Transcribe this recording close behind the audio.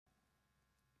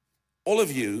all of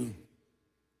you,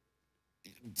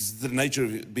 the nature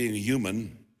of being a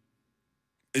human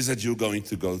is that you're going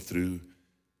to go through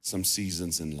some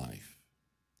seasons in life.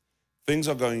 Some things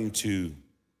are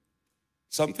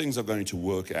going to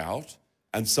work out,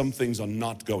 and some things are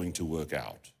not going to work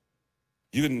out.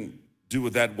 You can do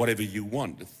with that whatever you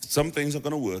want. Some things are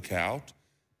going to work out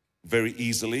very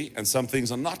easily, and some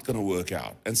things are not going to work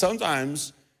out. And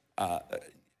sometimes,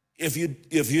 if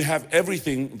you have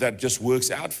everything that just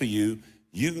works out for you,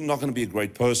 you're not going to be a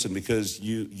great person, because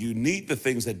you need the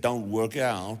things that don't work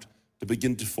out to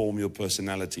begin to form your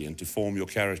personality and to form your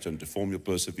character and to form your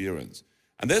perseverance.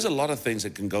 And there's a lot of things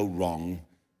that can go wrong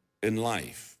in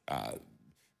life.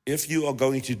 If you are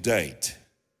going to date,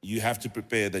 you have to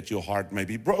prepare that your heart may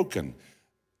be broken.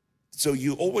 So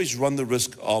you always run the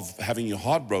risk of having your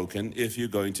heart broken if you're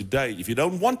going to date. If you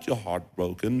don't want your heart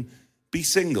broken, be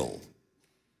single.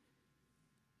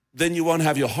 Then you won't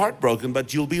have your heart broken,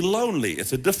 but you'll be lonely.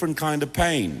 It's a different kind of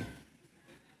pain.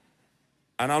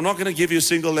 And I'm not going to give you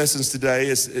single lessons today.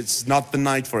 It's not the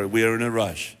night for it. We're in a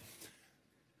rush.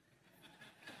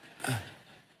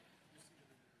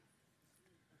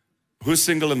 Who's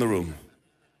single in the room?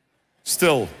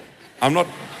 Still, I'm not.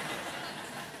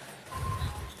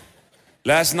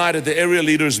 Last night at the area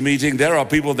leaders meeting, there are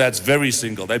people that's very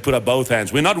single. They put up both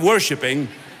hands. We're not worshiping.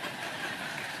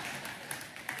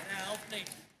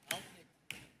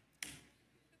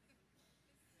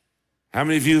 How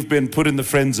many of you have been put in the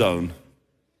friend zone?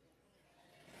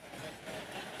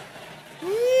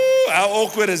 Ooh, how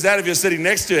awkward is that if you're sitting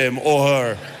next to him or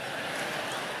her?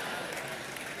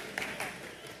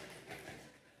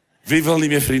 Wie wil nie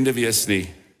meer vriende wees nie?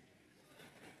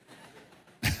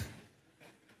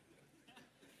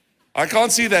 I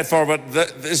can't see that far, but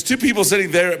there's two people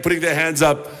sitting there putting their hands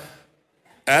up.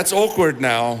 That's awkward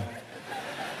now.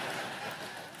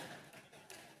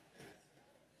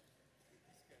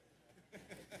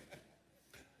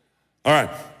 All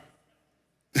right.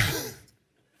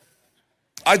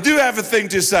 I do have a thing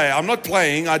to say. I'm not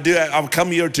playing. I've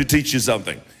come here to teach you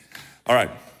something. All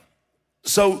right.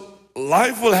 So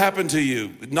life will happen to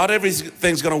you. Not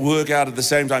everything's going to work out at the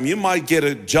same time. You might get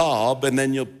a job and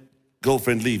then your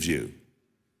girlfriend leaves you.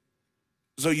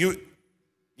 So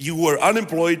you were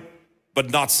unemployed but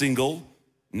not single.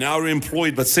 Now you're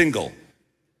employed but single.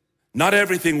 Not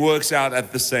everything works out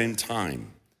at the same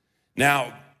time.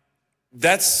 Now,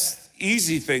 that's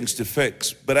easy things to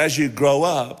fix, but as you grow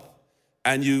up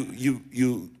and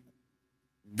you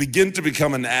begin to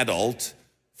become an adult,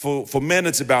 for men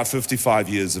it's about 55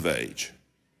 years of age.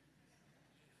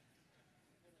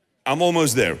 I'm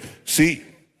almost there. See,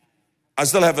 I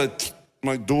still have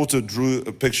my daughter drew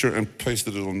a picture and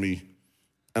pasted it on me,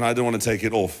 and I don't want to take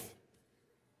it off.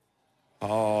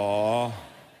 Aww.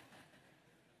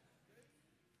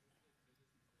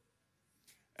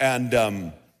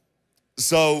 And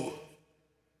so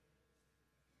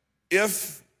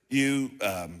if you,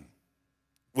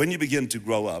 when you begin to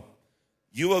grow up,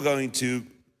 you are going to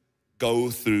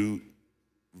go through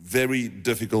very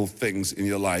difficult things in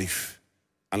your life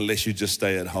unless you just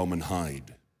stay at home and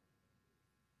hide.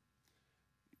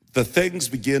 The things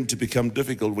begin to become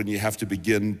difficult when you have to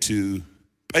begin to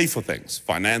pay for things.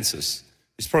 Finances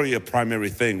is probably a primary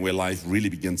thing where life really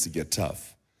begins to get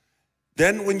tough.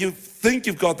 Then when you think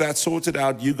you've got that sorted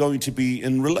out, you're going to be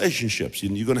in relationships,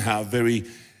 and you're going to have very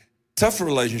tough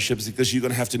relationships because you're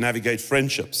going to have to navigate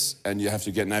friendships, and you have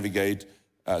to navigate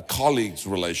colleagues'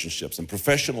 relationships and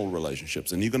professional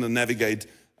relationships, and you're going to navigate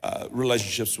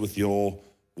relationships with your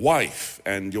wife,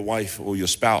 and your wife or your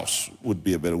spouse would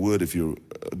be a better word if you're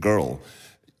a girl.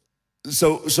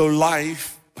 So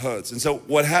life hurts. And so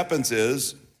what happens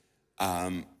is,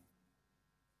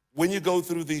 when you go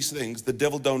through these things, the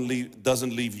devil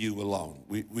doesn't leave you alone.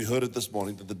 We heard it this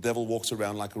morning that the devil walks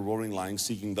around like a roaring lion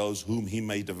seeking those whom he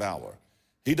may devour.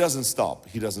 He doesn't stop.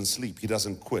 He doesn't sleep. He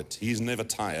doesn't quit. He's never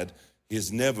tired. He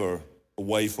is never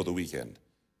away for the weekend.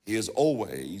 He is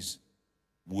always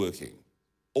working,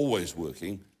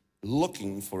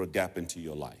 looking for a gap into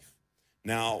your life.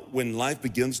 Now, when life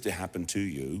begins to happen to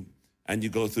you and you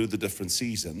go through the different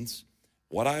seasons,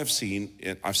 what I have seen,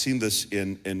 I've seen this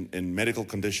in medical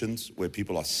conditions where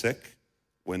people are sick,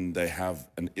 when they have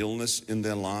an illness in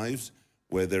their lives,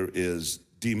 where there is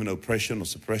demon oppression or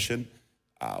suppression,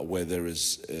 where there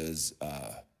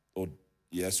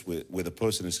where the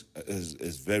person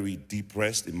is very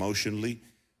depressed emotionally,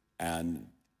 and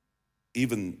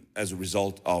even as a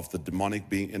result of the demonic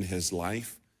being in his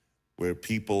life, where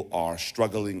people are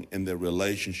struggling in their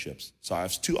relationships. So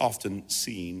I've too often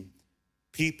seen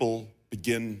people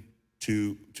begin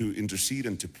to intercede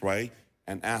and to pray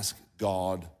and ask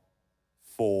God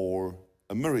for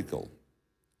a miracle.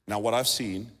 Now, what I've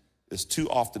seen is too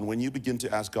often when you begin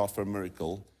to ask God for a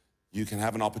miracle, you can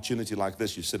have an opportunity like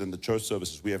this. You sit in the church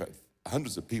services. We have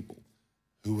hundreds of people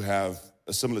who have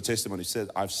a similar testimony. Said,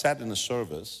 I've sat in a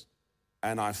service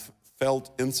and I've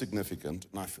felt insignificant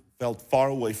and I felt far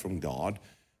away from God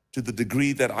to the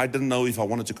degree that I didn't know if I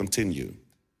wanted to continue.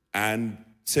 And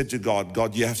said to God,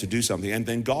 God, you have to do something. And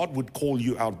then God would call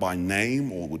you out by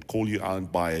name or would call you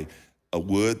out by a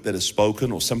word that is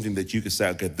spoken or something that you could say,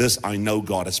 okay, this I know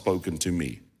God has spoken to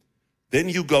me. Then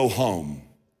you go home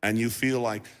and you feel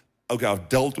like, okay, I've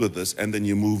dealt with this, and then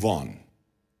you move on.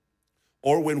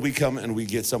 Or when we come and we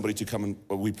get somebody to come and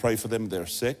we pray for them, they're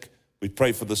sick, we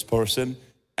pray for this person,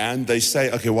 and they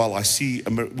say, okay, well, I see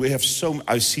so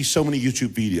many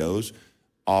YouTube videos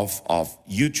of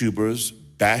YouTubers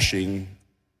bashing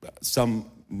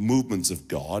some movements of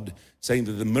God, saying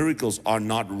that the miracles are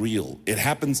not real. It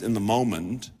happens in the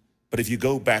moment, but if you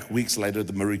go back weeks later,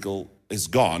 the miracle is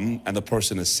gone and the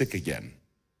person is sick again.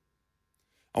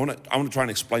 I want to try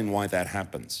and explain why that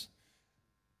happens.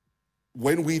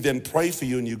 When we then pray for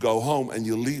you and you go home and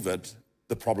you leave it,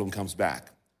 the problem comes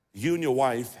back. You and your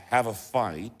wife have a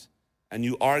fight and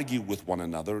you argue with one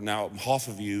another. Now,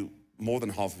 more than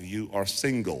half of you are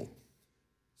single.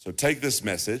 So take this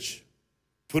message,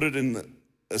 put it in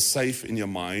a safe in your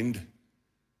mind,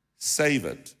 save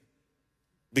it.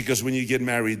 Because when you get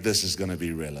married, this is going to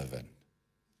be relevant.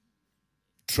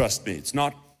 Trust me, it's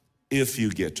not if you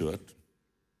get to it.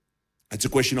 It's a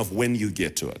question of when you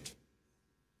get to it.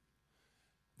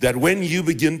 That when you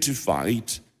begin to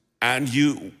fight, and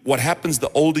what happens the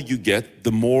older you get,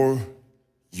 the more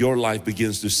your life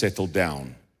begins to settle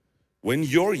down. When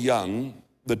you're young,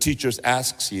 the teachers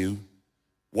asks you,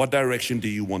 what direction do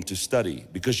you want to study?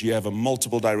 Because you have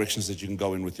multiple directions that you can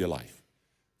go in with your life.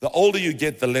 The older you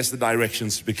get, the less the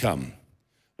directions become.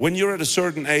 When you're at a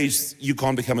certain age, you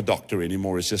can't become a doctor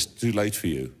anymore. It's just too late for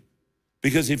you.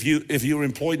 Because if you're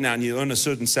employed now and you earn a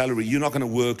certain salary, you're not going to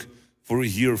work for a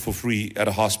year for free at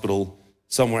a hospital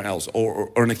somewhere else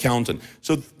or an accountant.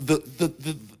 So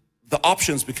the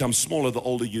options become smaller the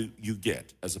older you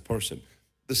get as a person.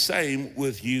 The same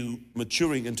with you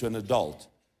maturing into an adult.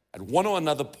 At one or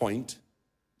another point,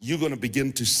 you're going to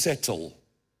begin to settle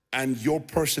and your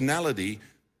personality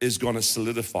is going to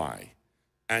solidify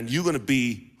and you're going to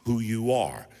be who you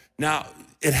are. Now,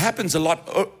 it happens a lot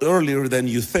earlier than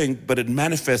you think, but it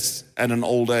manifests at an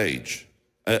old age,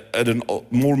 at a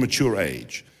more mature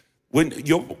age. When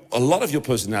a lot of your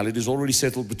personality is already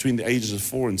settled between the ages of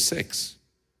 4 and 6.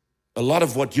 A lot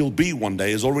of what you'll be one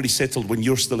day is already settled when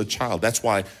you're still a child. That's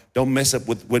why don't mess up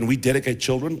with, when we dedicate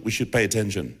children, we should pay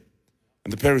attention.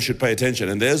 And the parents should pay attention.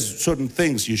 And there's certain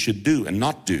things you should do and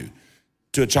not do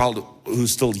to a child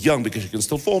who's still young because you can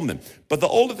still form them. But the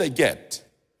older they get,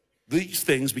 these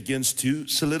things begins to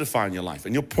solidify in your life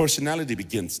and your personality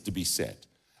begins to be set.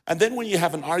 And then when you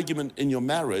have an argument in your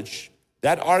marriage,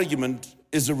 that argument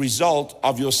is a result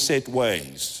of your set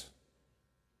ways.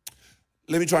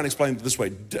 Let me try and explain it this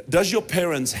way. Does your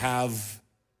parents have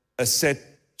a set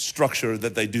structure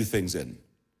that they do things in?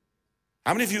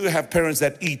 How many of you have parents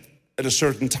that eat at a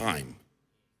certain time?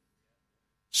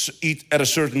 Eat at a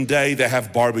certain day, they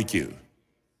have barbecue.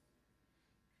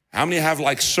 How many have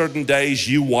like certain days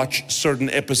you watch certain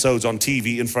episodes on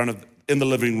TV in the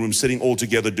living room, sitting all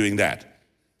together doing that?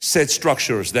 Set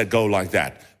structures that go like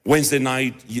that. Wednesday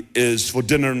night is for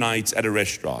dinner nights at a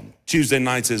restaurant. Tuesday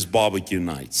nights is barbecue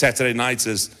night. Saturday nights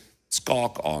is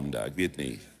skaak aande, ek weet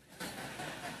nie.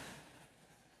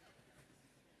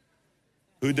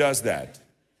 Who does that?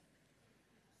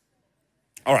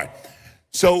 All right.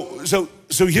 So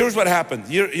here's what happened.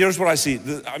 Here's what I see.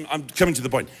 I'm coming to the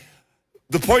point.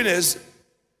 The point is,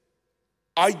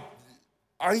 I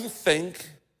think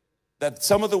that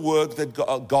some of the work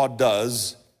that God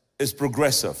does is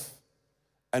progressive.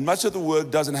 And much of the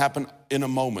work doesn't happen in a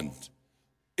moment.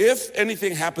 If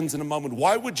anything happens in a moment,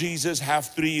 why would Jesus have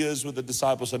 3 years with the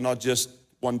disciples and not just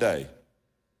one day?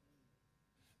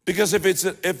 Because if it's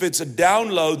a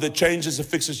download that changes and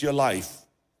fixes your life,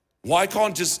 why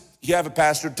can't just you have a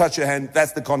pastor touch your hand?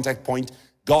 That's the contact point.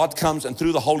 God comes and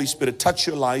through the Holy Spirit touch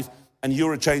your life and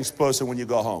you're a changed person when you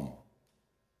go home.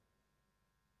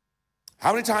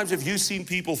 How many times have you seen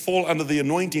people fall under the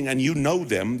anointing and you know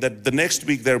them that the next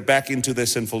week they're back into their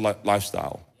sinful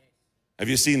lifestyle? Have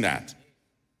you seen that?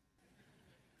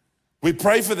 We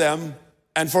pray for them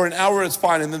and for an hour it's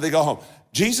fine and then they go home.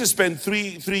 Jesus spent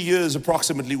three years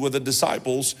approximately with the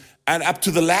disciples, and up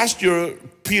to the last year,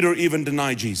 Peter even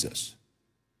denied Jesus.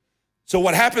 So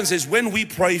what happens is when we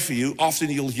pray for you,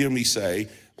 often you'll hear me say,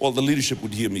 well, the leadership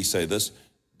would hear me say this,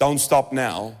 don't stop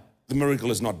now, the miracle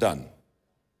is not done.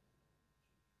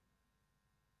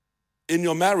 in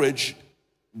your marriage,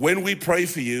 when we pray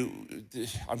for you,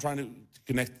 I'm trying to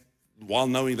connect while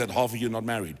knowing that half of you are not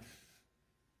married.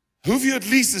 Who of you at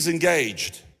least is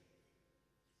engaged?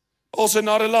 Also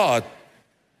not a lot.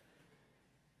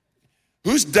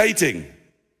 Who's dating?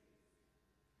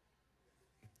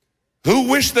 Who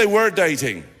wish they were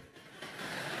dating?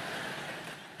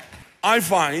 I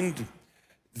find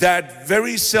that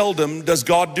very seldom does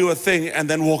God do a thing and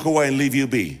then walk away and leave you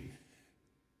be.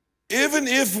 Even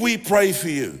if we pray for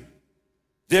you,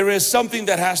 there is something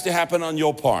that has to happen on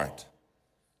your part.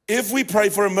 If we pray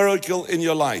for a miracle in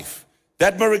your life,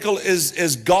 that miracle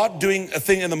is God doing a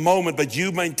thing in the moment, but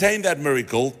you maintain that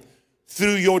miracle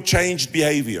through your changed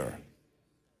behavior.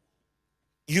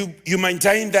 You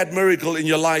maintain that miracle in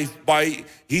your life by,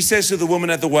 he says to the woman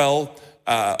at the well,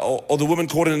 or the woman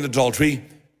caught in adultery,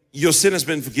 your sin has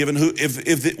been forgiven.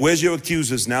 Where's your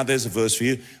accusers now? There's a verse for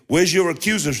you. Where's your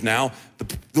accusers now?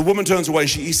 The woman turns away.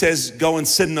 He says, go and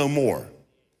sin no more.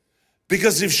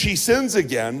 Because if she sins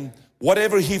again,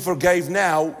 whatever he forgave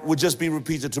now would just be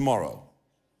repeated tomorrow.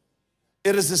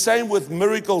 It is the same with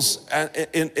miracles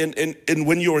in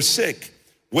when you're sick.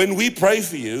 When we pray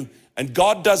for you and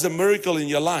God does a miracle in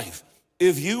your life,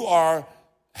 if you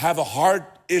have a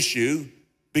heart issue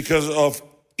because of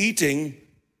eating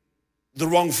the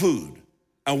wrong food,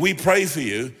 and we pray for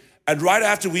you, and right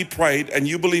after we prayed and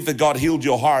you believe that God healed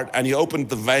your heart and he opened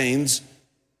the veins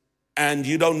and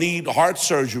you don't need heart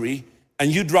surgery,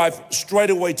 and you drive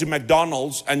straight away to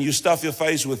McDonald's and you stuff your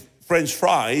face with French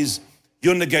fries,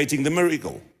 you're negating the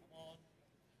miracle.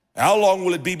 How long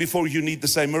will it be before you need the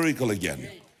same miracle again?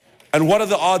 And what are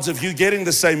the odds of you getting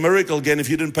the same miracle again if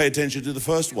you didn't pay attention to the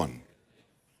first one?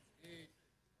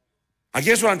 I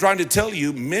guess what I'm trying to tell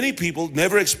you, many people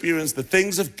never experience the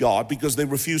things of God because they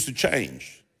refuse to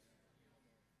change.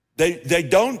 They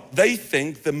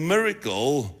think the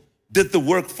miracle did the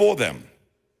work for them.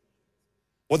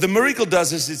 What the miracle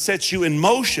does is it sets you in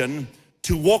motion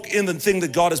to walk in the thing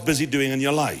that God is busy doing in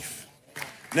your life.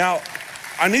 Now,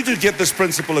 I need to get this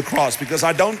principle across because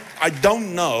I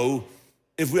don't know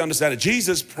if we understand it.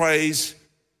 Jesus prays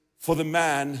for the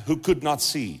man who could not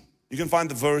see. You can find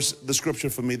the scripture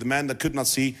for me, the man that could not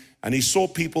see, and he saw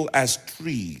people as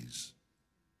trees.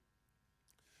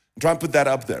 Try and put that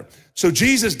up there. So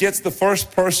Jesus gets the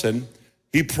first person,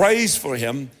 he prays for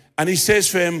him, and he says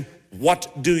for him,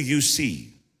 what do you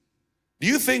see? Do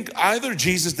you think either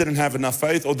Jesus didn't have enough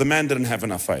faith or the man didn't have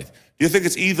enough faith? Do you think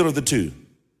it's either of the two?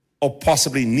 Or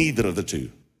possibly neither of the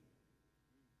two?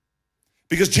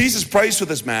 Because Jesus prays for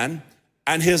this man,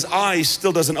 and his eyes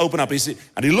still doesn't open up.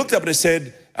 And he looked up and he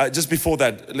said, just before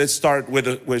that, let's start where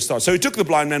it starts. So he took the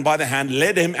blind man by the hand,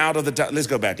 led him out of the town. Let's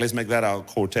go back. Let's make that our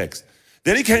core text.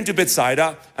 Then he came to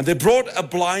Bethsaida, and they brought a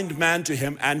blind man to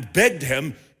him and begged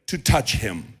him to touch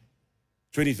him.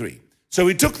 23. So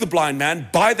he took the blind man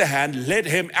by the hand, led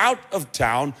him out of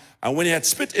town, and when he had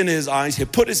spit in his eyes, he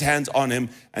put his hands on him,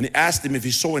 and he asked him if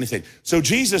he saw anything. So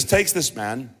Jesus takes this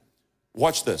man.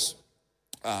 Watch this.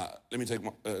 Let me take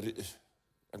my...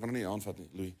 Ek kan nie aanvat nie,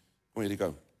 Louis. Kom hier,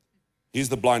 go. He's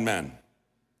the blind man.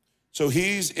 So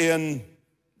he's in,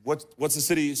 what's the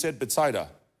city he said? Bethsaida.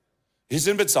 He's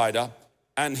in Bethsaida,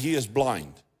 and he is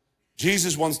blind.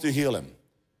 Jesus wants to heal him.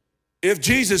 If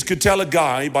Jesus could tell a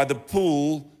guy by the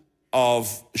pool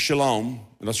of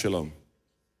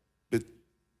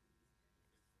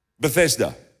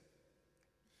Bethesda.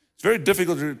 It's very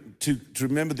difficult to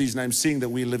remember these names, seeing that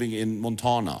we're living in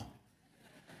Montana.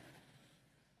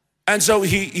 And so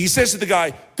he says to the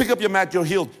guy, pick up your mat, you're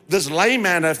healed. This lame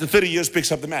man after 30 years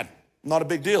picks up the mat. Not a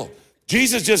big deal.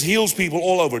 Jesus just heals people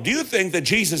all over. Do you think that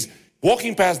Jesus,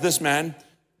 walking past this man,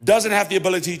 doesn't have the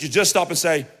ability to just stop and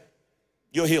say,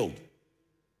 you're healed?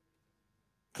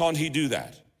 Can't he do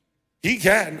that? He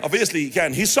can, obviously he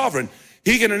can. He's sovereign.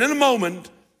 He can, and in a moment,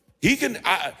 he can,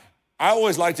 I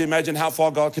always like to imagine how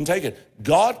far God can take it.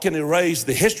 God can erase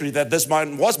the history that this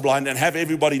man was blind and have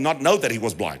everybody not know that he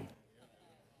was blind.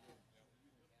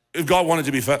 If God wanted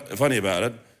to be funny about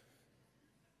it.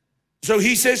 So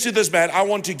he says to this man, I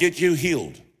want to get you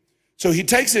healed. So he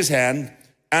takes his hand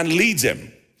and leads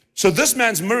him. So this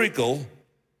man's miracle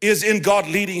is in God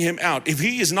leading him out. If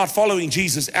he is not following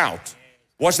Jesus out,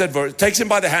 watch that verse, takes him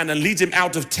by the hand and leads him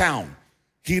out of town.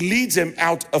 He leads him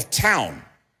out of town.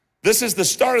 This is the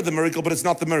start of the miracle, but it's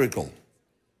not the miracle.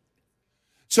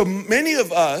 So many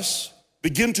of us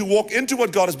begin to walk into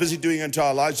what God is busy doing into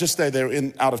our lives, just stay there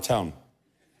out of town.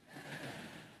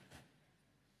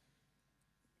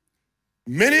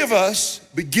 Many of us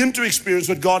begin to experience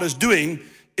what God is doing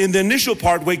in the initial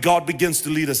part where God begins to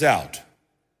lead us out.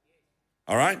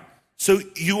 All right? So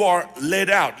you are led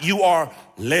out. You are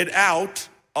led out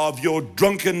of your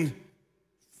drunken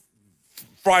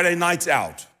Friday nights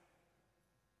out.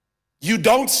 You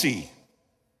don't see.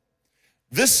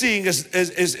 This seeing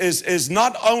is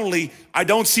not only, I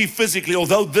don't see physically,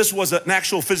 although this was an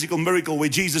actual physical miracle where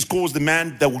Jesus caused the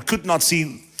man that could not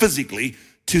see physically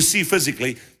to see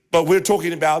physically, but we're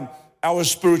talking about our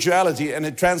spirituality, and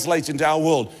it translates into our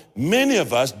world. Many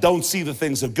of us don't see the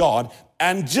things of God,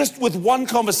 and just with one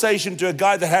conversation to a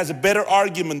guy that has a better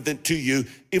argument than to you,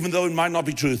 even though it might not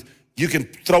be truth, you can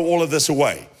throw all of this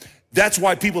away. That's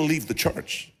why people leave the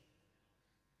church.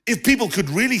 If people could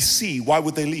really see, why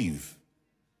would they leave?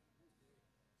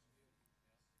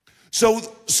 So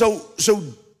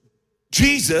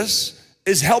Jesus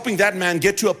is helping that man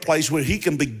get to a place where he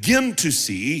can begin to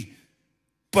see,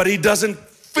 but he doesn't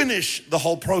finish the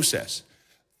whole process.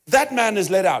 That man is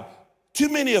led out. Too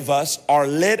many of us are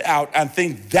led out and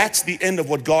think that's the end of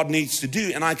what God needs to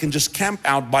do, and I can just camp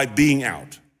out by being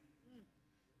out.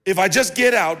 If I just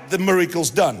get out, the miracle's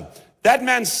done. That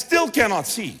man still cannot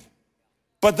see,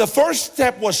 but the first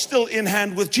step was still in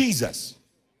hand with Jesus.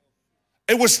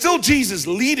 It was still Jesus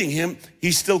leading him.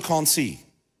 He still can't see.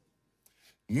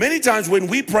 Many times when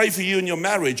we pray for you in your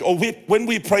marriage, or when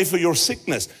we pray for your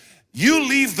sickness, you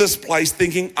leave this place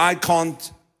thinking,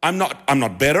 I'm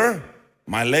not better.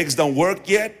 My legs don't work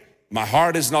yet. My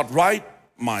heart is not right.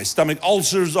 My stomach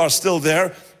ulcers are still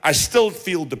there. I still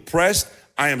feel depressed.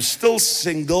 I am still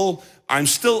single. I'm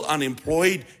still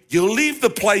unemployed. You leave the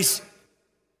place.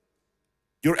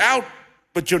 You're out,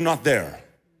 but you're not there.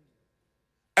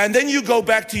 And then you go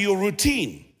back to your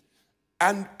routine.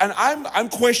 And I'm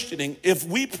questioning if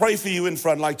we pray for you in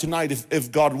front, like tonight,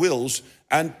 if God wills,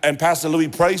 and Pastor Louis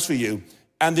prays for you,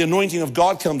 and the anointing of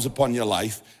God comes upon your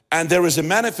life, and there is a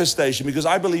manifestation, because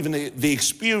I believe in the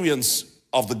experience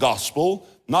of the gospel,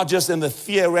 not just in the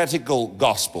theoretical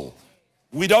gospel.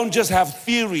 We don't just have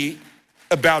theory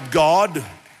about God,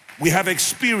 we have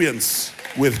experience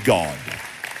with God.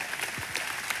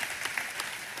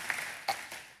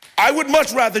 I would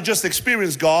much rather just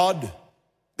experience God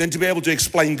than to be able to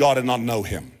explain God and not know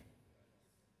him.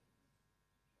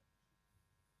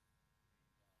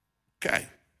 Okay.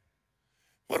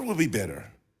 What would be better?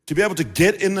 To be able to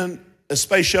get in a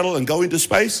space shuttle and go into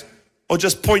space, or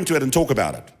just point to it and talk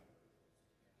about it?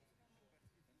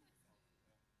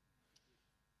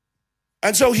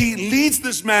 And so he leads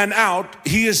this man out.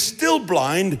 He is still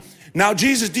blind. Now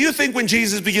Jesus, do you think when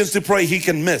Jesus begins to pray, he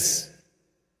can miss?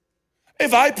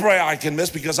 If I pray, I can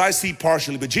miss because I see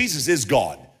partially, but Jesus is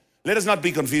God. Let us not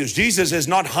be confused. Jesus is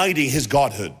not hiding his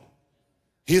godhood.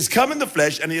 He has come in the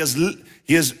flesh, and he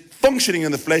is functioning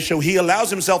in the flesh, so he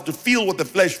allows himself to feel what the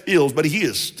flesh feels, but he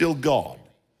is still God.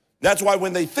 That's why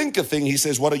when they think a thing, he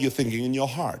says, what are you thinking in your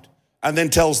heart? And then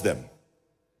tells them,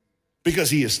 because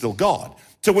he is still God.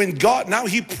 So when God, now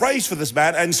he prays for this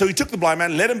man, and so he took the blind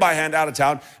man, led him by hand out of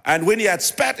town, and when he had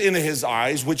spat in his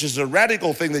eyes, which is a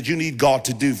radical thing that you need God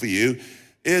to do for you,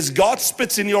 is God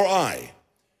spits in your eye.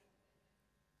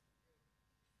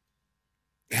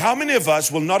 How many of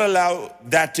us will not allow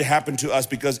that to happen to us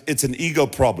because it's an ego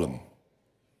problem?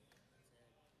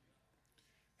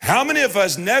 How many of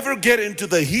us never get into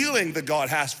the healing that God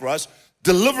has for us,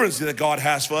 deliverance that God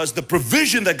has for us, the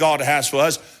provision that God has for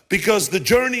us, because the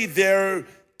journey there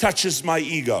touches my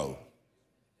ego?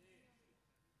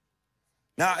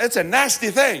 Now, it's a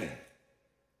nasty thing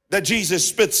that Jesus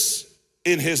spits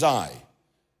in his eye.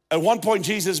 At one point,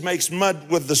 Jesus makes mud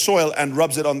with the soil and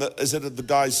rubs it on the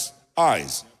guy's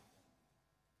eyes.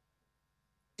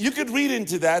 You could read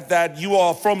into that you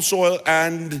are from soil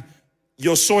and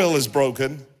your soil is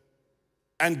broken,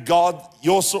 and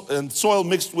soil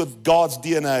mixed with God's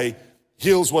DNA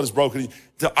heals what is broken.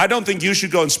 So I don't think you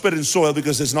should go and spit in soil,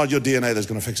 because it's not your DNA that's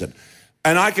going to fix it.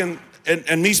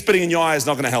 And me spitting in your eye is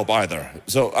not going to help either.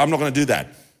 So I'm not going to do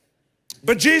that.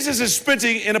 But Jesus is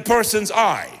spitting in a person's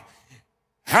eye.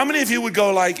 How many of you would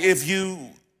go, like, if you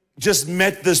just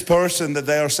met this person that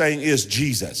they are saying is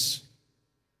Jesus?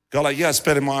 Go like, yeah,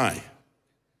 spit in my eye.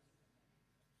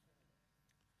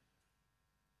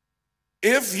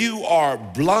 If you are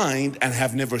blind and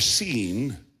have never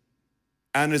seen,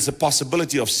 and it's a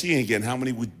possibility of seeing again, how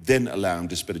many would then allow him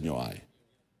to spit in your eye?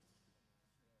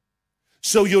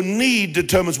 So your need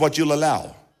determines what you'll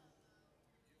allow.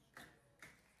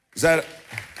 Is that?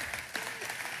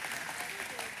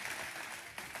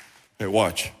 Hey,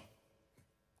 watch.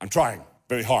 I'm trying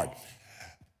very hard.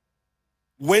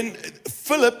 When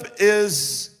Philip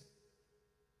is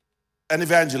an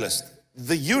evangelist,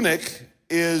 the eunuch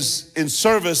is in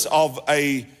service of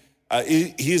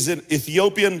he's an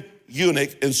Ethiopian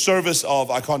eunuch in service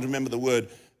of, I can't remember the word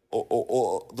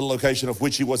or the location of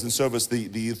which he was in service, the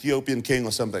Ethiopian king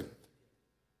or something.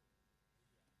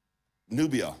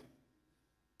 Nubia.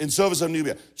 in service of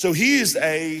Nubia. So he is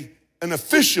an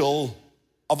official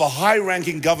of a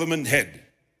high-ranking government head.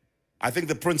 I think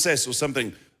the princess or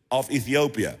something of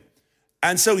Ethiopia.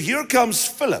 And so here comes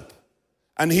Philip,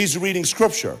 and he's reading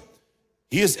scripture.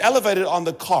 He is elevated on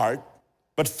the cart,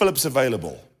 but Philip's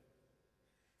available.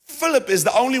 Philip is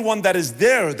the only one that is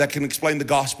there that can explain the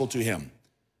gospel to him.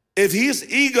 If his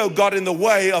ego got in the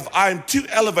way of, I'm too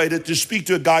elevated to speak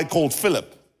to a guy called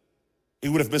Philip, he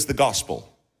would have missed the gospel.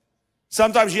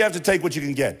 Sometimes you have to take what you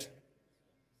can get.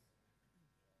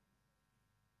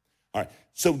 All right,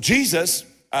 so Jesus,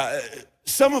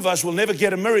 some of us will never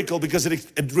get a miracle because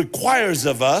it requires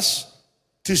of us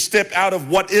to step out of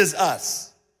what is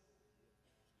us.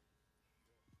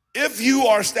 If you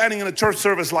are standing in a church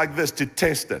service like this to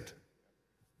test it,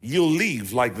 you'll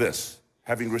leave like this,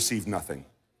 having received nothing.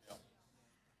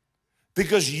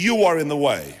 Because you are in the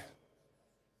way.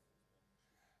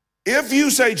 If you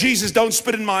say, Jesus, don't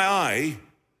spit in my eye,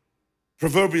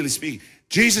 proverbially speaking,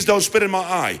 Jesus, don't spit in my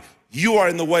eye, you are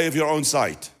in the way of your own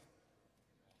sight.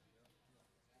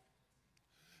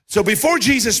 So before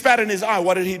Jesus spat in his eye,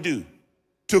 what did he do?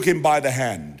 Took him by the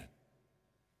hand.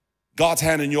 God's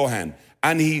hand in your hand.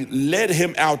 And he led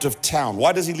him out of town.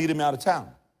 Why does he lead him out of town?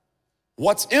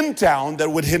 What's in town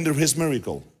that would hinder his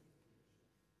miracle?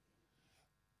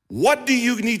 What do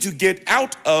you need to get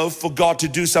out of for God to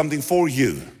do something for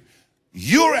you?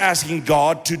 You're asking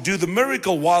God to do the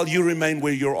miracle while you remain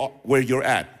where you're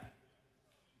at.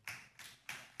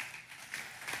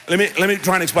 Let me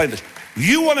try and explain this.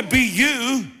 You want to be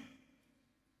you,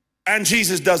 and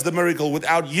Jesus does the miracle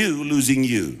without you losing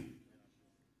you.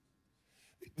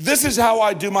 This is how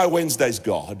I do my Wednesdays,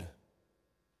 God.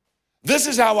 This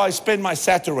is how I spend my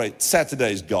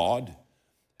Saturdays, God.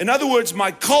 In other words,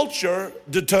 my culture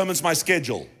determines my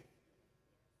schedule.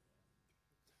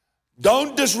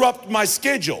 Don't disrupt my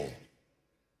schedule.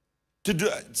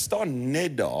 Staan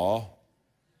net daar.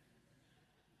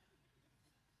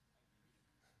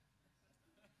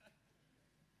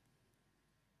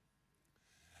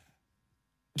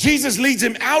 Jesus leads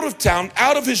him out of town,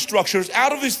 out of his structures,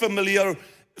 out of his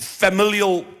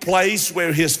familial place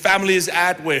where his family is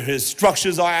at, where his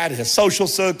structures are at, his social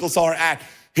circles are at,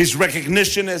 his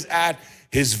recognition is at,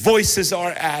 his voices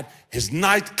are at, his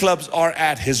nightclubs are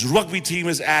at, his rugby team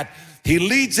is at. He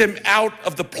leads him out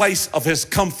of the place of his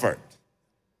comfort.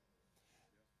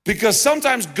 Because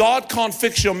sometimes God can't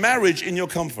fix your marriage in your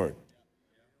comfort.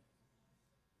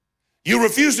 You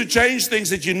refuse to change things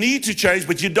that you need to change,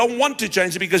 but you don't want to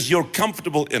change it because you're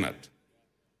comfortable in it.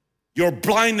 You're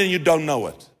blind and you don't know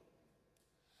it.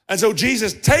 And so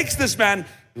Jesus takes this man.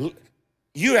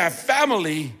 You have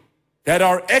family that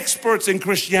are experts in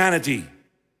Christianity,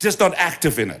 just not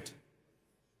active in it.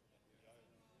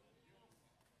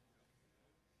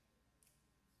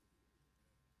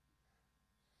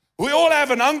 We all have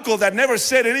an uncle that never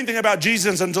said anything about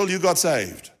Jesus until you got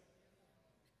saved.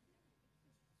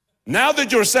 Now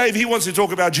that you're saved, he wants to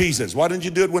talk about Jesus. Why didn't you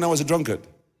do it when I was a drunkard?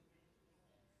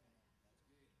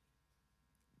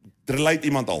 Relate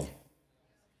iemand al.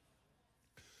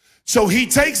 So he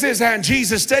takes his hand,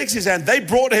 Jesus takes his hand. They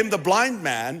brought him the blind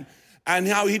man, and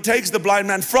now he takes the blind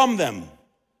man from them.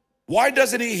 Why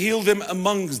doesn't he heal them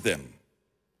amongst them?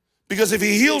 Because if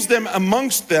he heals them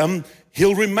amongst them,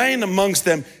 he'll remain amongst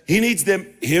them. He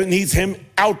needs him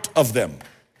out of them.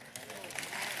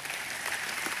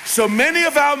 So many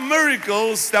of our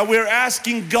miracles that we're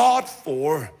asking God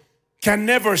for can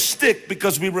never stick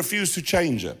because we refuse to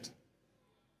change it.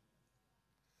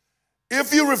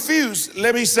 If you refuse,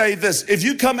 let me say this. If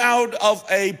you come out of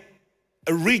a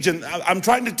region, I'm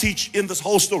trying to teach in this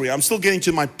whole story. I'm still getting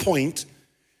to my point.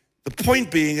 The point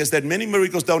being is that many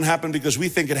miracles don't happen because we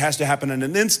think it has to happen in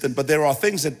an instant, but there are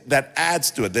things that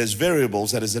adds to it. There's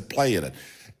variables that is at play in it.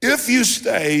 If you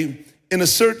stay in a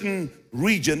certain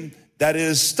region that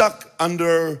is stuck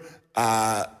under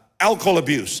alcohol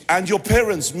abuse, and your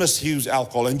parents misuse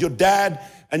alcohol, and your dad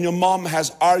and your mom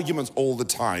has arguments all the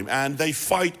time, and they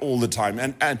fight all the time,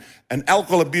 and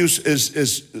alcohol abuse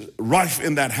is rife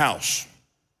in that house,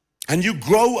 and you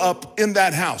grow up in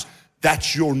that house,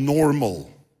 that's your normal.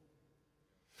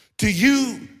 To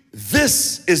you,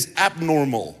 this is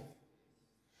abnormal.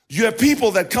 You have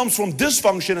people that comes from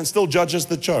dysfunction and still judges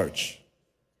the church.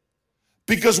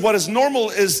 Because what is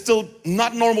normal is still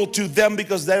not normal to them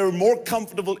because they're more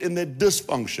comfortable in their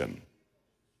dysfunction.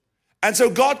 And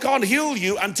so God can't heal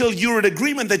you until you're in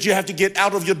agreement that you have to get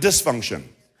out of your dysfunction.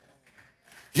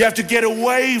 You have to get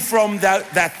away from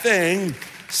that thing,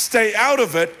 stay out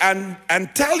of it, and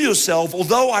tell yourself,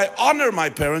 although I honor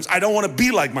my parents, I don't want to be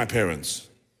like my parents.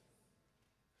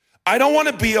 I don't want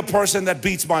to be a person that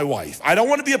beats my wife. I don't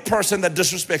want to be a person that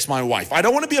disrespects my wife. I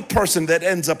don't want to be a person that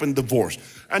ends up in divorce.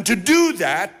 And to do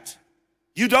that,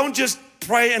 you don't just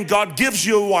pray and God gives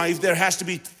you a wife. There has to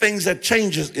be things that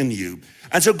changes in you.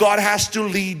 And so God has to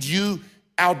lead you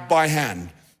out by hand.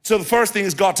 So the first thing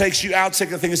is God takes you out.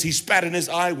 Second thing is he spat in his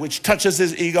eye, which touches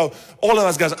his ego. All of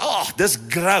us goes, oh, this is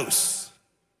gross.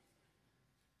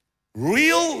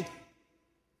 Real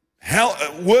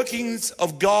workings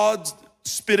of God's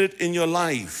Spirit in your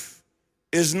life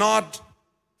is not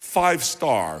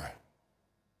 5-star.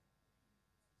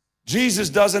 Jesus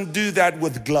doesn't do that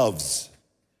with gloves.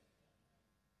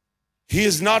 He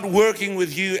is not working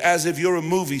with you as if you're a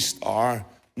movie star,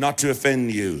 not to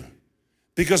offend you.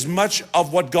 Because much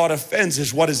of what God offends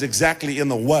is what is exactly in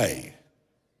the way.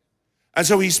 And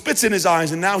so he spits in his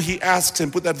eyes, and now he asks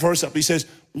him, put that verse up, he says,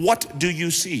 what do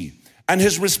you see? And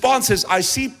his response is, I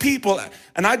see people,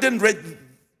 and I didn't read,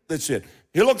 that's it.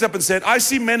 He looked up and said, I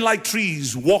see men like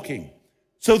trees walking.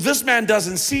 So this man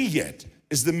doesn't see yet.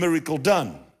 Is the miracle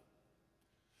done?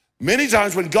 Many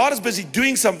times when God is busy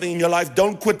doing something in your life,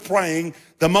 don't quit praying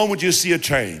the moment you see a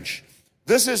change.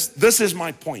 This is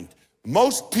my point.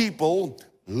 Most people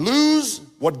lose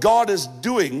what God is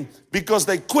doing because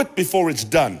they quit before it's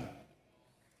done.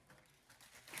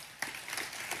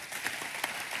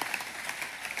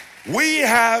 We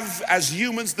have, as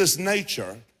humans, this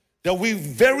nature that we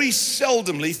very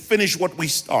seldomly finish what we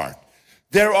start.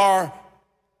 There are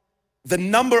the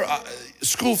number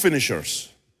school finishers.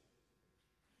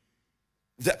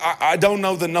 I don't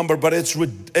know the number, but it's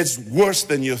worse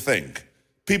than you think.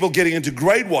 People getting into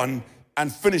grade 1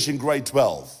 and finishing grade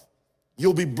 12.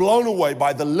 You'll be blown away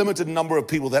by the limited number of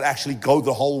people that actually go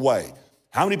the whole way.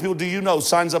 How many people do you know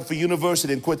signs up for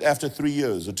university and quit after 3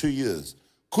 years or 2 years?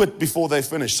 Quit before they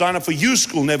finish. Sign up for youth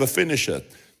school, never finish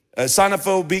it. Sign up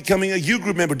for becoming a youth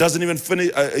group member, doesn't even finish,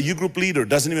 a youth group leader,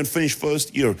 doesn't even finish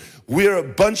first year. We're a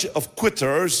bunch of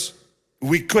quitters.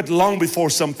 We quit long before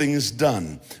something is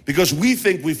done because we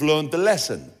think we've learned the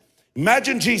lesson.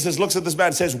 Imagine Jesus looks at this man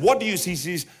and says, what do you see?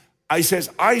 He says,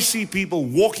 I see people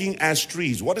walking as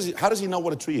trees. How does he know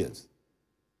what a tree is?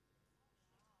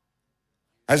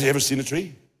 Has he ever seen a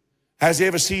tree? Has he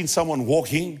ever seen someone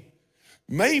walking?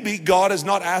 Maybe God is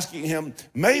not asking him,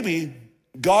 maybe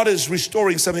God is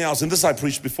restoring something else. And this I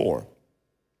preached before.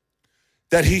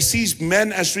 That he sees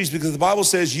men as trees because the Bible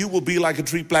says you will be like a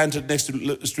tree planted next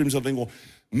to streams of living water.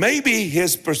 Maybe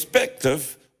his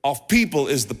perspective of people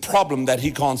is the problem that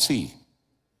he can't see.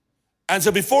 And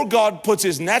so before God puts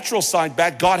his natural sight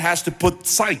back, God has to put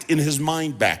sight in his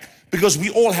mind back because we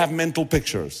all have mental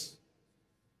pictures.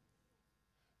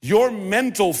 Your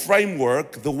mental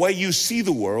framework, the way you see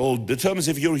the world, determines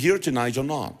if you're here tonight or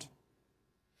not.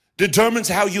 Determines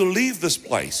how you leave this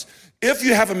place. If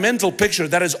you have a mental picture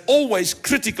that is always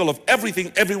critical of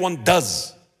everything everyone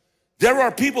does, there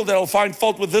are people that will find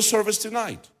fault with this service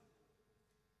tonight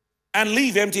and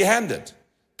leave empty-handed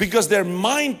because their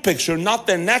mind picture, not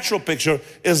their natural picture,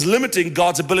 is limiting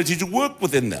God's ability to work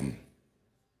within them.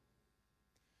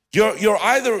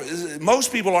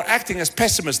 Most people are acting as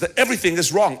pessimists, that everything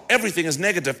is wrong, everything is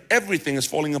negative, everything is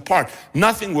falling apart,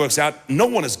 nothing works out, no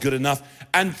one is good enough.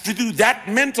 And to do that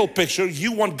mental picture,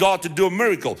 you want God to do a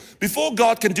miracle. Before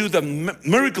God can do the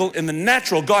miracle in the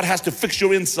natural, God has to fix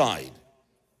your inside.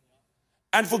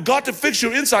 And for God to fix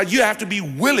your inside, you have to be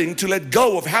willing to let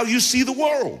go of how you see the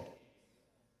world.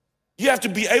 You have to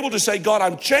be able to say, God,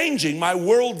 I'm changing my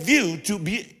worldview to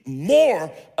be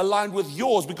more aligned with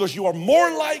yours because you are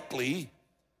more likely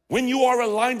when you are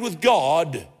aligned with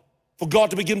God for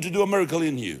God to begin to do a miracle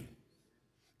in you.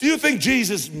 Do you think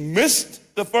Jesus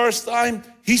missed the first time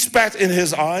he spat in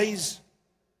his eyes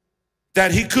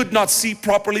that he could not see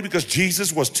properly because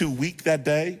Jesus was too weak that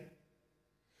day?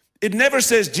 It never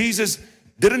says Jesus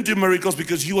didn't do miracles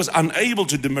because he was unable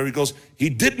to do miracles. He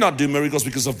did not do miracles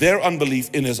because of their unbelief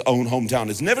in his own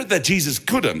hometown. It's never that Jesus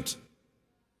couldn't.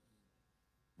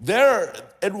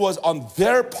 It was on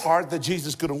their part that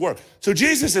Jesus couldn't work. So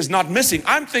Jesus is not missing.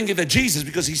 I'm thinking that Jesus,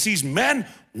 because he sees men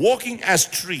walking as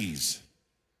trees.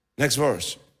 Next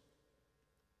verse.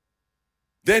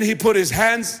 Then he put his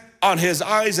hands on his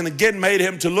eyes and again made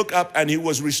him to look up, and he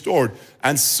was restored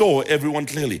and saw everyone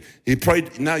clearly. He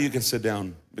prayed. Now you can sit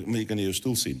down. You kan jou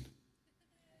stoel sien.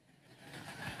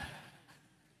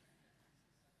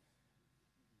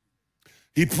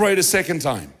 He prayed a second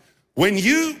time. When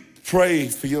you pray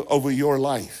over your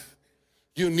life,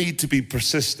 you need to be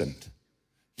persistent.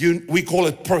 We call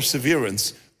it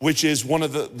perseverance, which is one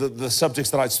of the subjects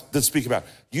that speak about.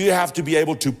 You have to be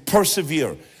able to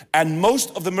persevere. And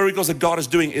most of the miracles that God is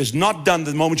doing is not done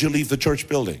the moment you leave the church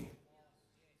building.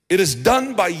 It is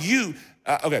done by you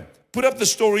Okay, put up the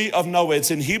story of Noah.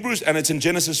 It's in Hebrews and it's in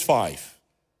Genesis 5.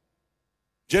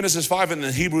 Genesis 5 and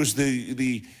then Hebrews,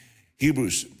 the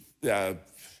Hebrews,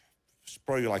 it's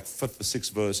probably like 5th or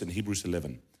 6th verse in Hebrews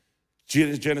 11.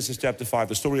 Genesis chapter 5,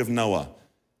 the story of Noah.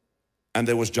 And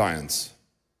there was giants.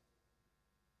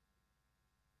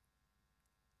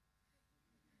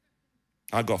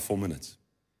 I got 4 minutes.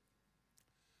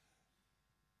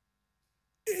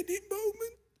 Any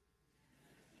moment.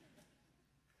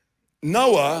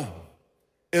 Noah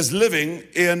is living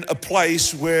in a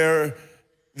place where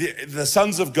the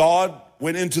sons of God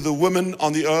went into the women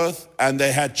on the earth and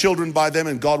they had children by them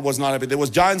and God was not happy. There was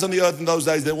giants on the earth in those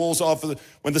days. There were also,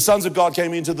 when the sons of God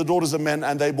came into the daughters of men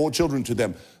and they bore children to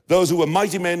them. Those who were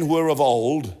mighty men who were of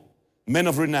old, men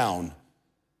of renown.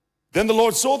 Then the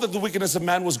Lord saw that the wickedness of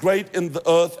man was great in the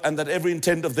earth and that every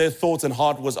intent of their thoughts and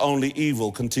heart was only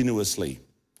evil continuously.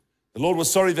 The Lord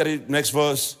was sorry that next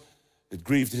verse, it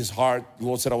grieved his heart. The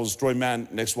Lord said, I will destroy man.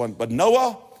 Next one. But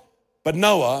Noah,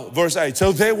 verse 8.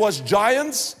 So there was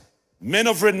giants, men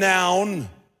of renown,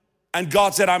 and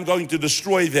God said, I'm going to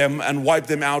destroy them and wipe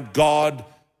them out. God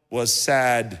was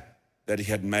sad that he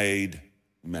had made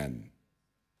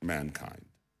mankind.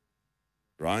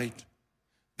 Right?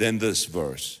 Then this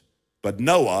verse. But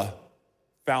Noah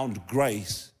found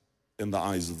grace in the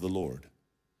eyes of the Lord.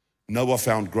 Noah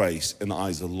found grace in the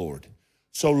eyes of the Lord.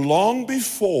 So long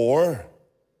before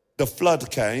the flood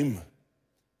came,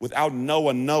 without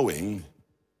Noah knowing,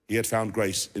 he had found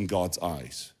grace in God's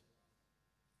eyes.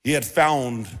 He had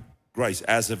found grace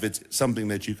as if it's something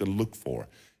that you can look for.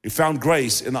 He found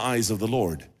grace in the eyes of the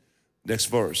Lord. Next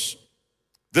verse.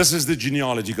 This is the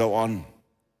genealogy. Go on.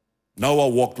 Noah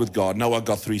walked with God. Noah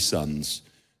got 3 sons.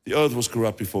 The earth was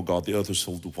corrupt before God. The earth was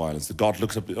filled with violence. The God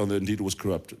looks up, and indeed it was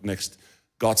corrupt. Next.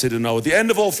 God said to Noah, the end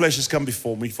of all flesh has come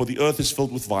before me, for the earth is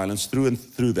filled with violence through and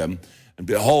through them. And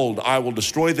behold, I will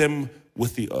destroy them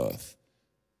with the earth.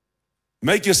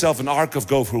 Make yourself an ark of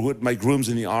gopher wood, make rooms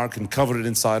in the ark, and cover it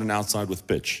inside and outside with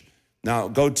pitch. Now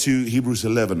go to Hebrews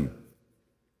 11,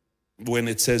 when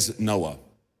it says Noah.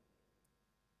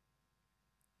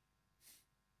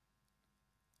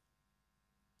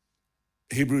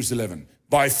 Hebrews 11.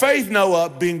 By faith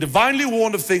Noah, being divinely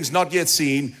warned of things not yet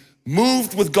seen,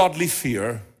 moved with godly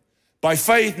fear. By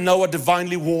faith Noah,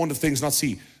 divinely warned of things not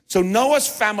seen. So Noah's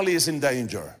family is in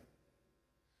danger.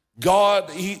 God,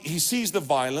 he sees the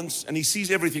violence and he sees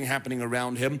everything happening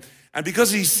around him. And because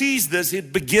he sees this,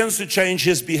 it begins to change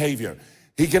his behavior.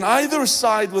 He can either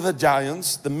side with the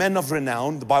giants, the men of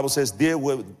renown. The Bible says these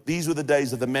were the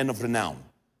days of the men of renown.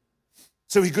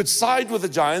 So he could side with the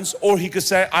giants, or he could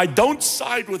say, I don't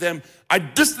side with them. I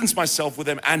distance myself with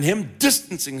them. And him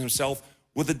distancing himself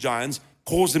with the giants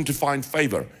caused him to find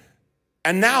favor.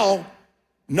 And now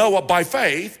Noah, by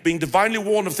faith, being divinely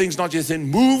warned of things not yet seen,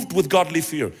 moved with godly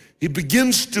fear. He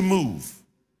begins to move.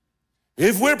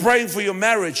 If we're praying for your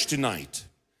marriage tonight,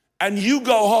 and you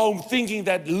go home thinking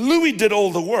that Louis did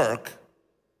all the work,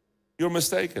 you're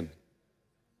mistaken.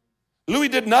 Louis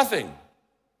did nothing.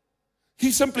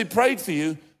 He simply prayed for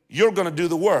you. You're going to do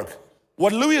the work.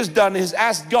 What Louis has done is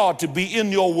asked God to be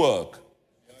in your work.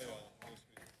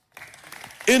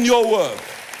 In your work.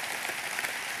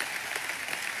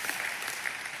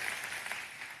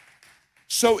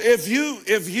 So if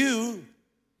you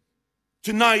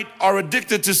tonight are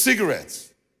addicted to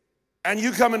cigarettes and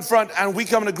you come in front and we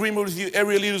come in agreement with you,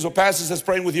 area leaders or pastors that's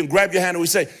praying with you, and grab your hand and we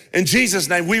say, in Jesus'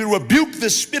 name, we rebuke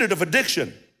this spirit of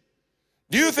addiction.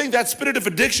 Do you think that spirit of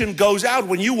addiction goes out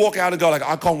when you walk out and go like,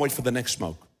 I can't wait for the next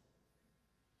smoke?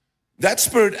 That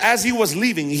spirit, as he was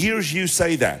leaving, hears you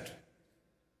say that.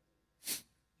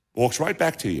 Walks right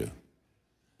back to you.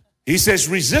 He says,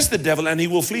 resist the devil and he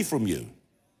will flee from you.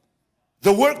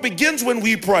 The work begins when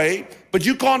we pray, but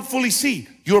you can't fully see.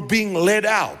 You're being led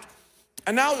out.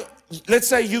 And now, let's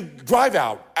say you drive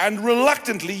out and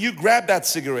reluctantly you grab that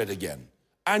cigarette again.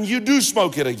 And you do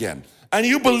smoke it again. And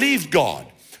you believe God.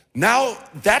 Now,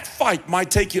 that fight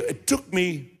might take you, it took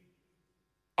me,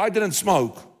 I didn't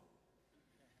smoke.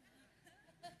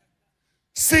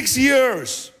 6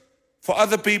 years for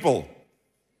other people.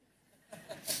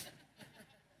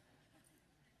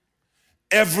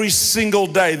 Every single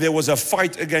day there was a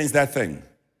fight against that thing.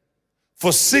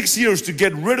 For 6 years to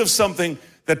get rid of something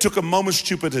that took a moment's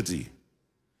stupidity.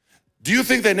 Do you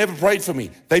think they never prayed for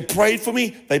me? They prayed for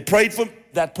me, they prayed for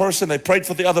that person, they prayed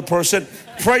for the other person,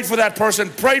 prayed for that person,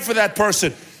 prayed for that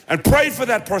person, and prayed for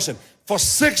that person. For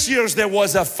 6 years there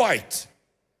was a fight.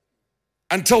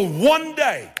 Until one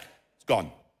day, it's gone.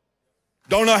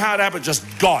 Don't know how it happened, just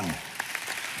gone.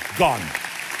 Gone.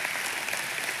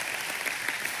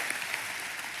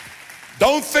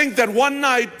 Don't think that one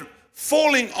night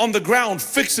Falling on the ground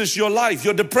fixes your life.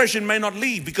 Your depression may not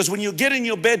leave, because when you get in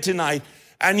your bed tonight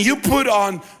and you put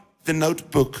on the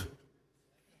notebook,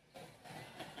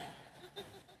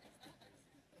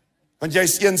 want jy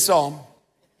is eensaam,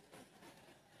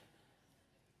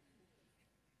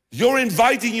 you're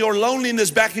inviting your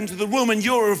loneliness back into the room, and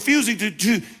you're refusing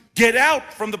to get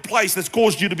out from the place that's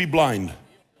caused you to be blind.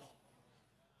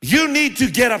 You need to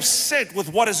get upset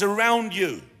with what is around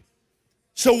you.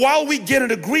 So while we get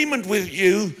an agreement with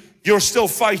you, you're still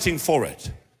fighting for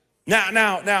it.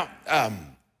 Now,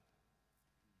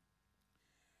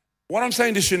 what I'm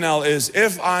saying to Chanel is,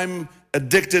 if I'm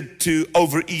addicted to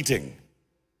overeating,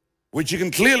 which you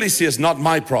can clearly see is not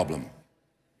my problem,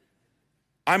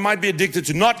 I might be addicted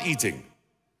to not eating.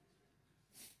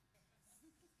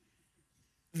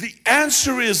 The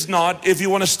answer is not, if you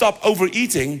want to stop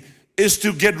overeating, is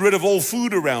to get rid of all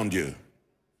food around you,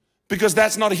 because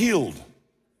that's not healed.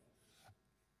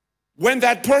 When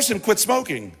that person quit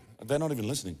smoking, they're not even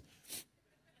listening.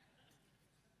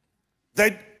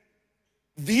 He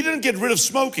didn't get rid of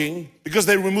smoking because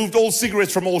they removed all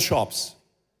cigarettes from all shops.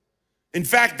 In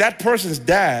fact, that person's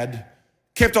dad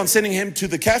kept on sending him to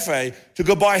the cafe to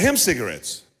go buy him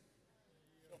cigarettes.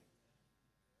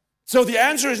 So the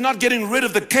answer is not getting rid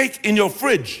of the cake in your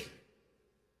fridge.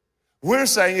 We're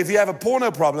saying if you have a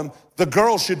porno problem, the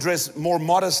girl should dress more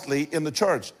modestly in the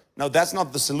church. Now, that's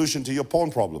not the solution to your porn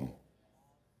problem.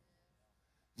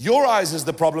 Your eyes is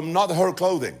the problem, not her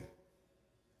clothing.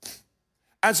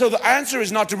 And so the answer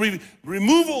is not to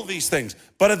remove all these things.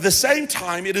 But at the same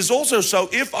time, it is also so,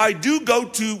 if I do go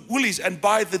to Woolies and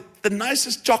buy the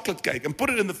nicest chocolate cake and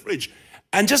put it in the fridge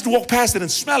and just walk past it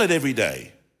and smell it every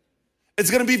day,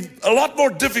 it's going to be a lot more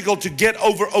difficult to get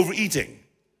over overeating.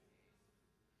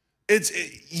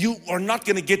 You are not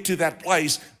going to get to that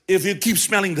place if you keep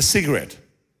smelling the cigarette.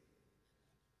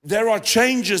 There are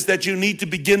changes that you need to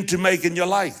begin to make in your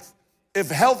life. If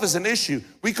health is an issue,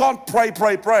 we can't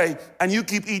pray, and you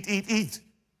keep eat.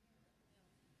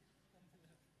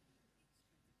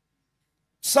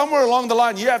 Somewhere along the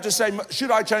line, you have to say, should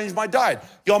I change my diet?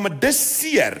 Ja, maar dis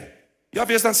seer. Ja,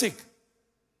 wees dan siek.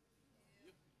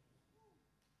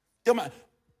 Ja, maar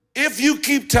if you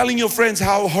keep telling your friends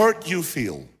how hurt you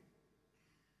feel,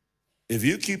 if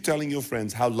you keep telling your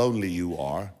friends how lonely you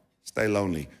are, stay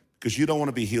lonely. Because you don't want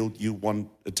to be healed, you want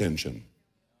attention.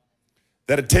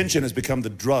 That attention has become the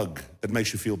drug that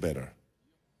makes you feel better.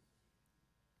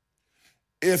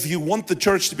 If you want the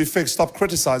church to be fixed, stop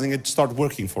criticizing it, start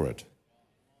working for it.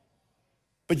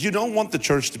 But you don't want the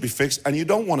church to be fixed, and you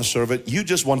don't want to serve it, you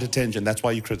just want attention, that's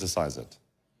why you criticize it.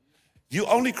 You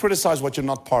only criticize what you're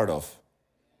not part of.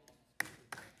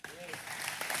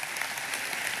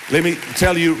 Let me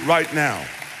tell you right now,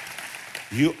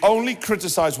 you only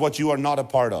criticize what you are not a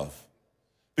part of.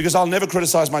 Because I'll never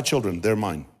criticize my children, they're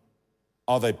mine.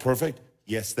 Are they perfect?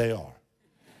 Yes, they are.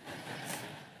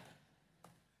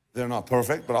 They're not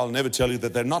perfect, but I'll never tell you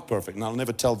that they're not perfect. And I'll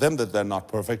never tell them that they're not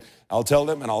perfect. I'll tell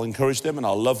them and I'll encourage them and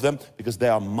I'll love them because they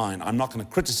are mine. I'm not going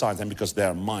to criticize them because they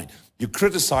are mine. You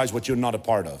criticize what you're not a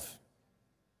part of.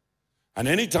 And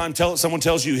anytime someone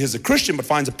tells you he's a Christian but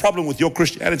finds a problem with your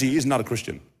Christianity, he's not a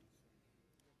Christian.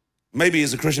 Maybe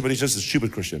he's a Christian, but he's just a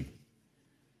stupid Christian.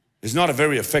 He's not a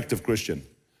very effective Christian.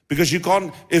 Because you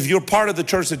can't, if you're part of the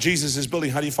church that Jesus is building,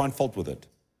 how do you find fault with it?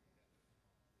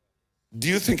 Do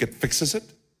you think it fixes it?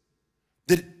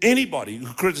 Did anybody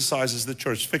who criticizes the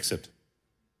church fix it?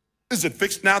 Is it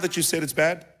fixed now that you said it's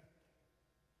bad?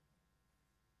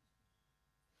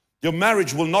 Your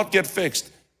marriage will not get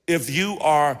fixed if you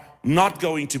are not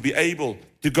going to be able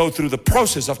to go through the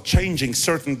process of changing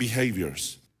certain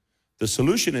behaviors. The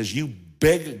solution is you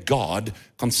beg God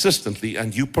consistently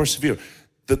and you persevere.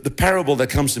 The parable that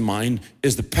comes to mind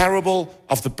is the parable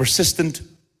of the persistent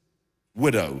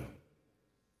widow.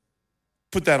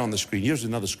 Put that on the screen. Here's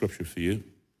another scripture for you.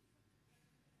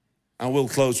 And we'll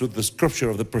close with the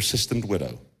scripture of the persistent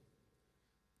widow.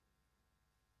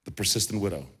 The persistent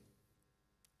widow.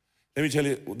 Let me tell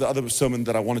you, the other sermon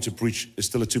that I wanted to preach is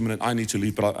still a 2-minute. I need to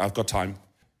leave, but I've got time.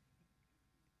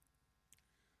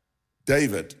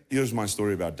 David, here's my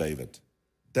story about David.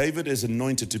 David is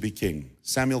anointed to be king.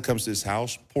 Samuel comes to his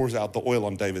house, pours out the oil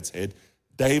on David's head.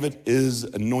 David is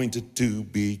anointed to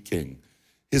be king.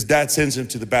 His dad sends him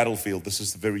to the battlefield. This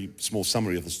is a very small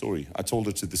summary of the story. I told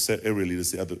it to the area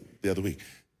leaders the other week.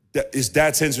 His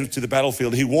dad sends him to the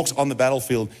battlefield. He walks on the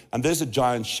battlefield, and there's a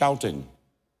giant shouting.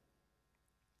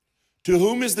 To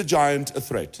whom is the giant a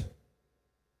threat?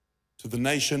 To the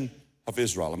nation of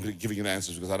Israel. I'm giving you the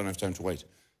answers because I don't have time to wait.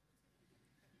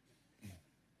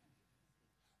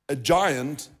 A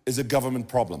giant is a government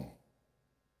problem.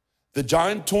 The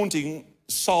giant taunting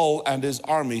Saul and his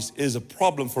armies is a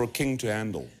problem for a king to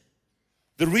handle.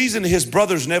 The reason his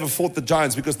brothers never fought the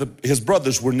giants because his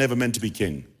brothers were never meant to be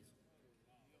king.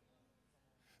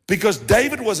 Because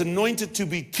David was anointed to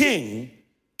be king,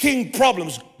 king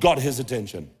problems got his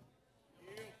attention.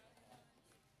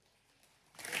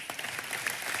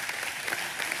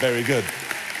 Very good.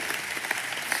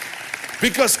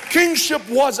 Because kingship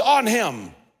was on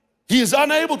him. He is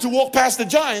unable to walk past the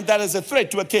giant that is a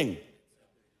threat to a king.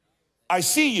 I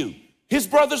see you. His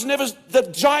brothers never, the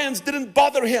giants didn't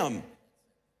bother him.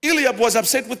 Eliab was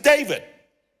upset with David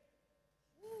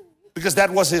because that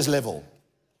was his level.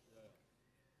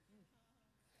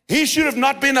 He should have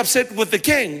not been upset with the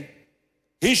king.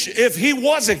 If he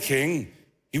was a king,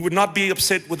 he would not be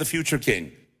upset with the future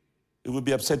king. He would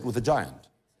be upset with the giant.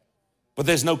 But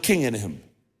there's no king in him.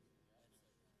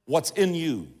 What's in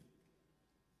you?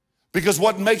 Because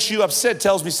what makes you upset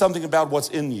tells me something about what's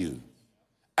in you.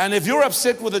 And if you're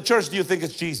upset with the church, do you think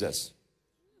it's Jesus?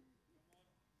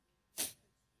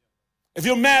 If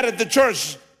you're mad at the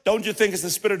church, don't you think it's the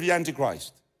spirit of the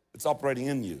Antichrist? It's operating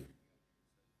in you.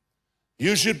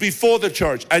 You should be for the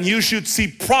church, and you should see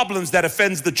problems that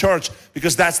offends the church,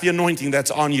 because that's the anointing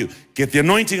that's on you. Get the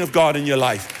anointing of God in your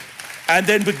life, and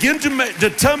then begin to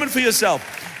determine for yourself.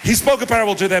 He spoke a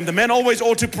parable to them. The men always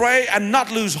ought to pray and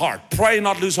not lose heart. Pray,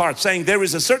 not lose heart, saying, there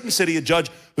is a certain city, a judge,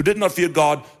 who did not fear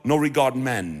God, nor regard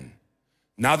men.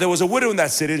 Now there was a widow in that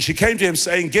city, and she came to him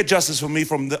saying, get justice for me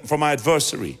from my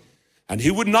adversary. And he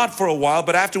would not for a while,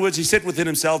 but afterwards he said within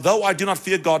himself, though I do not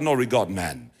fear God nor regard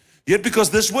man, yet because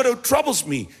this widow troubles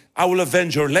me, I will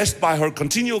avenge her, lest by her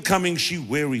continual coming she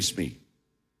wearies me.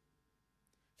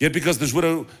 Yet because this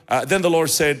widow, then the Lord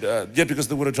said, yet because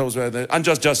the widow troubles me, the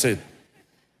unjust judge said,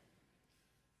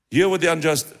 hear what the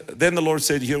unjust, then the Lord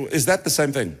said, hear, is that the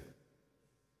same thing?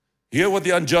 Hear what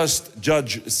the unjust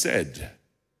judge said.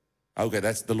 Okay,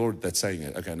 that's the Lord that's saying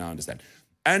it. Okay, now I understand.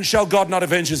 And shall God not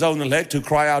avenge his own elect who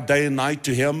cry out day and night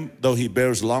to him, though he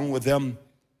bears long with them?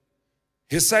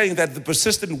 He's saying that the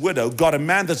persistent widow got a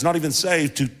man that's not even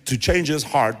saved to change his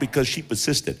heart because she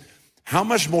persisted. How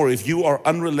much more if you are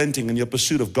unrelenting in your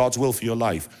pursuit of God's will for your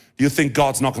life, do you think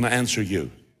God's not going to answer you?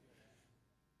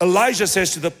 Elijah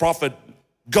says to the prophet,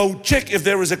 go check if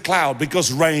there is a cloud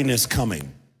because rain is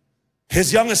coming.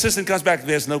 His young assistant comes back,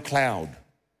 there's no cloud.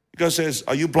 He goes, says,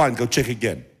 are you blind? Go check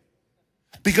again.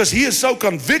 Because he is so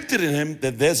convicted in him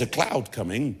that there's a cloud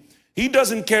coming, he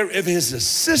doesn't care if his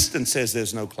assistant says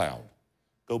there's no cloud.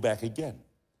 Go back again.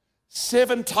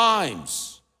 7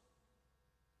 times.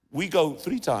 We go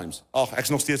 3 times. Ag, ek's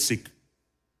nog steeds siek.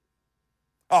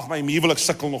 Ag, my huwelik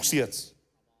sukkel nog steeds.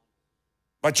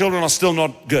 My children are still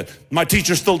not good. My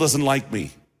teacher still doesn't like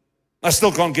me. I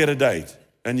still can't get a date.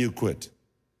 And you quit.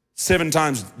 7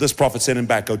 times this prophet sent him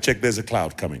back, go check, there's a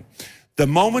cloud coming. The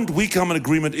moment we come in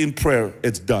agreement in prayer,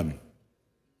 it's done.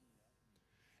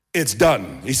 It's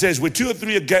done. He says, where 2 or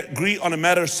 3 agree on a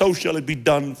matter, so shall it be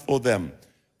done for them.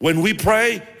 When we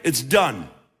pray, it's done.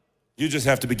 You just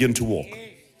have to begin to walk.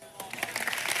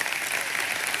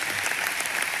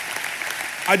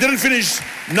 I didn't finish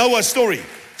Noah's story.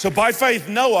 So by faith,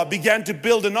 Noah began to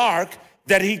build an ark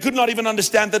that he could not even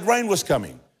understand that rain was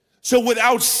coming. So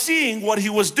without seeing what he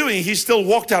was doing, he still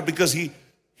walked out because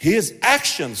his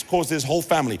actions caused his whole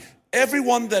family.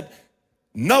 Everyone that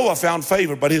Noah found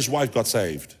favor, but his wife got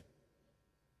saved.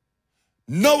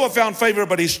 Noah found favor,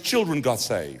 but his children got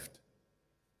saved.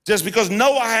 Just because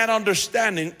Noah had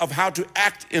understanding of how to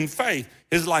act in faith,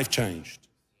 his life changed.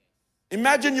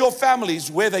 Imagine your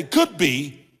families where they could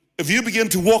be if you begin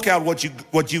to walk out what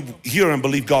you hear and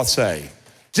believe God say,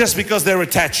 just because they're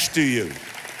attached to you.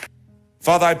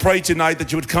 Father, I pray tonight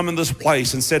that you would come in this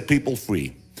place and set people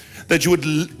free, that you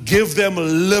would give them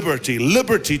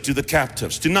liberty to the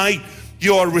captives. Tonight,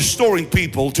 you are restoring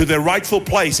people to their rightful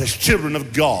place as children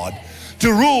of God,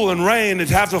 to rule and reign and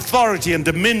have authority and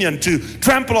dominion, to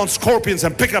trample on scorpions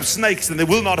and pick up snakes, and they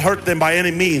will not hurt them by any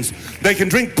means. They can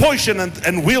drink poison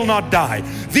and will not die.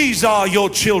 These are your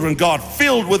children, God,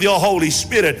 filled with your Holy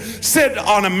Spirit, sit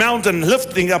on a mountain,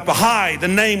 lifting up high the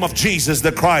name of Jesus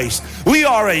the Christ. We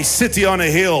are a city on a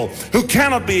hill who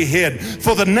cannot be hid,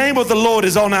 for the name of the Lord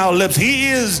is on our lips. He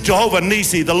is Jehovah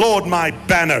Nissi, the Lord my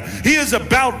banner. He is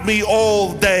about me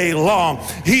all day long.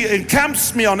 He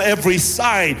encamps me on every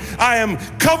side. I am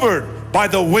covered by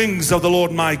the wings of the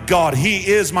Lord my God. He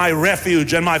is my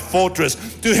refuge and my fortress.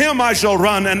 To him I shall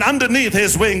run, and underneath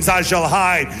his wings I shall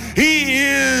hide. He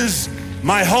is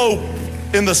my hope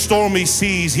in the stormy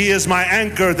seas. He is my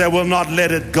anchor that will not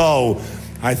let it go.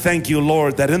 I thank you,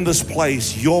 Lord, that in this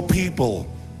place, your people,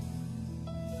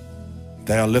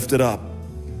 they are lifted up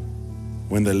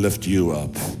when they lift you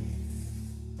up.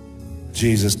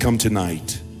 Jesus, come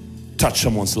tonight. Touch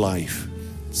someone's life.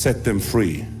 Set them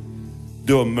free.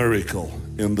 Do a miracle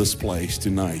in this place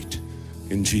tonight.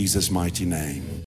 In Jesus' mighty name.